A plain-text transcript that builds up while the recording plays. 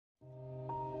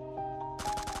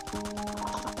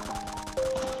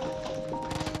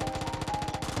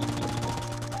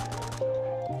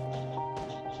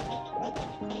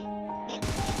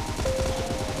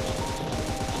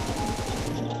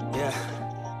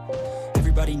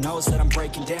Everybody knows that I'm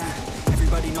breaking down.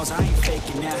 Everybody knows I ain't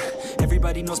faking now.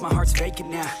 Everybody knows my heart's vacant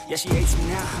now. Yeah, she hates me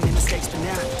now, I made mistakes but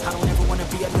now I don't ever wanna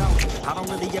be alone. I don't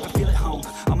really ever feel at home.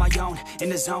 On my own, in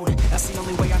the zone, that's the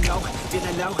only way I know.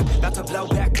 Feeling low, about to blow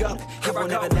back up. Here I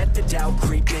never let the doubt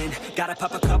creep in. Gotta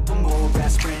pop a couple more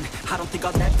aspirin. I don't think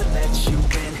I'll ever let you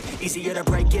in. Easier to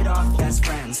break it off best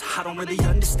friends. I don't really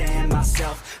understand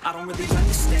myself. I don't really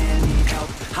understand, need help.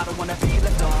 I don't wanna be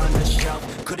left on the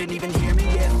shelf. Couldn't even hear me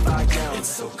if I yelled. It's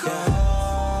so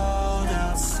cold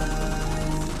outside,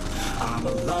 I'm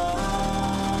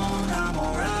alone, I'm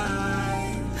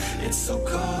alright. It's so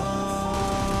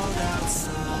cold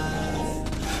outside,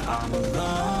 I'm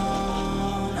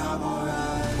alone, I'm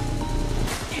alright.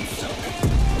 It's so cold.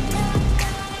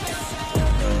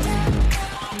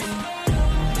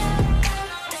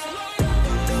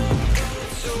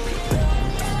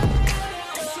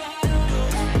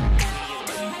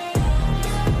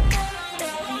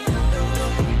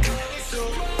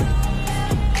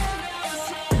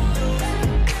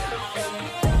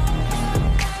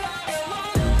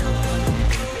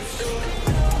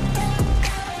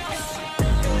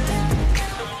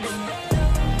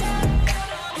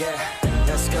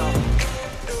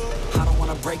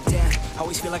 Break down,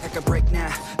 always feel like I could break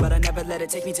now, but I never let it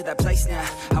take me to that place now.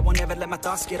 I won't ever let my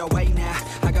thoughts get away now.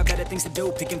 I got better things to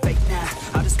do, picking fake now.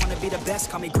 I just wanna be the best,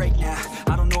 call me great now.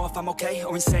 I don't know if I'm okay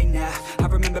or insane now. I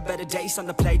remember better days on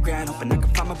the playground, hoping I can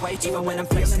find my way. Even when I'm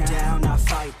feeling down, I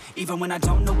fight. Even when I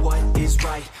don't know what is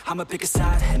right, I'ma pick a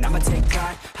side and I'ma take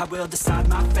pride. I will decide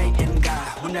my fate and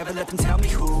die. Will never let them tell me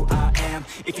who I am.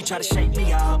 If you try to shake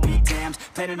me, I'll be damned.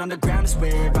 Planet on the ground is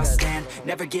where I stand.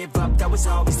 Never give up, that was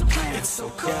always the plan. It's so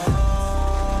cold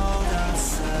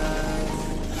outside,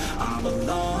 I'm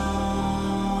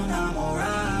alone, I'm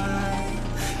alright.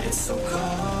 It's so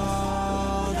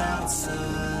cold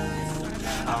outside,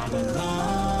 I'm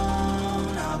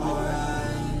alone, I'm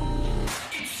alright.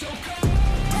 It's so cold.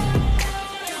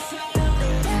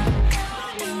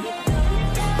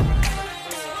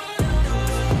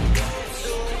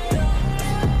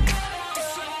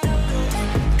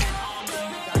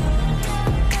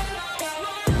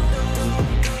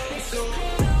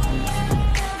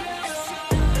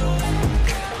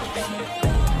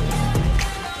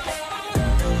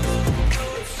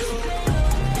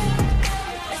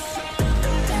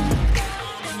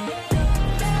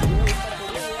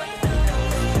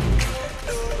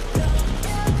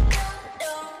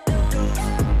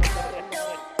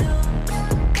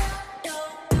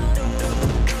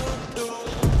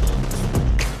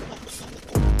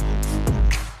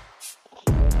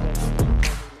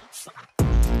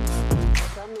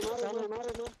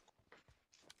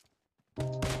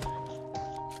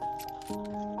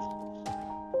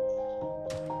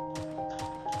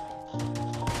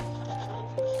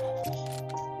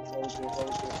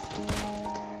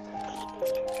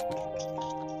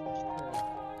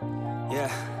 Yeah.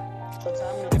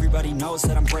 Everybody knows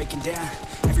that I'm breaking down.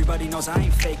 Everybody knows I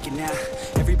ain't faking now.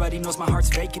 Everybody knows my heart's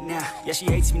vacant now. Yeah, she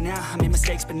hates me now, I made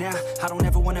mistakes but now I don't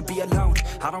ever wanna be alone.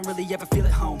 I don't really ever feel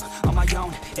at home. On my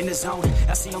own, in the zone,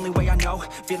 that's the only way I know.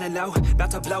 Feeling low,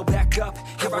 about to blow back up.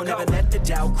 Here I never let the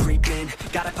doubt creep in.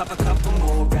 Gotta pop a couple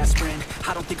more aspirin.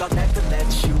 I don't think I'll ever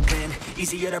let you in.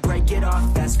 Easier to break it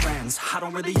off best friends. I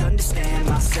don't really understand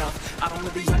myself. I don't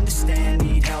really understand,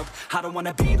 need help. I don't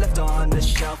wanna be left on the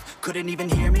shelf. Couldn't even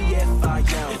hear me if I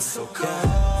yelled. It's so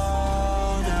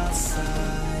cold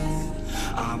outside,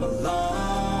 I'm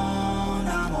alone,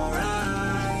 I'm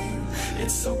alright.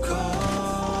 It's so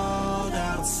cold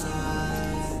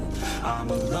outside, I'm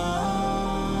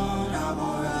alone, I'm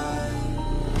alright.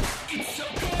 It's so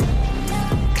cold.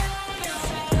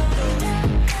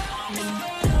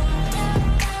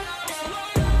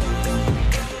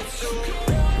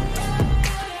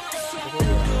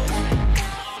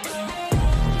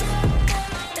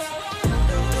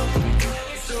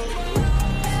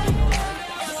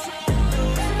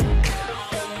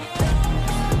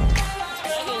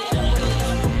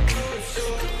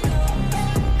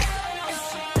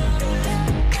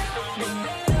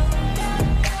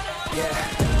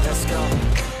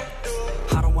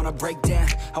 Break down,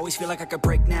 Always feel like I could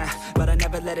break now, but I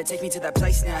never let it take me to that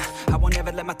place now. I won't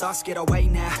ever let my thoughts get away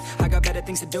now. I got better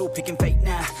things to do, picking fate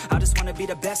now. I just wanna be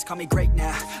the best, call me great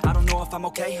now. I don't know if I'm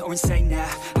okay or insane now.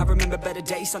 I remember better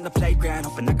days on the playground,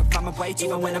 hoping I can find my way.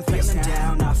 Even when I'm feeling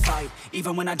down, I fight.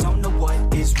 Even when I don't know what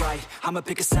is right, I'ma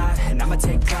pick a side and I'ma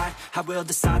take pride. I will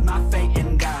decide my fate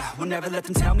and I will never let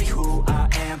them tell me who I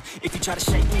am. If you try to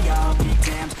shake me, I'll be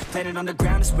damned. Planet on the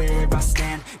ground is where I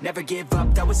stand. Never give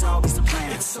up, that was always the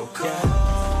plan. It's so cold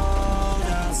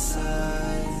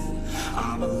outside,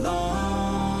 I'm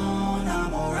alone,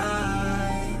 I'm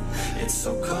alright. It's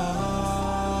so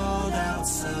cold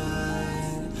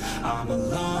outside, I'm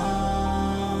alone.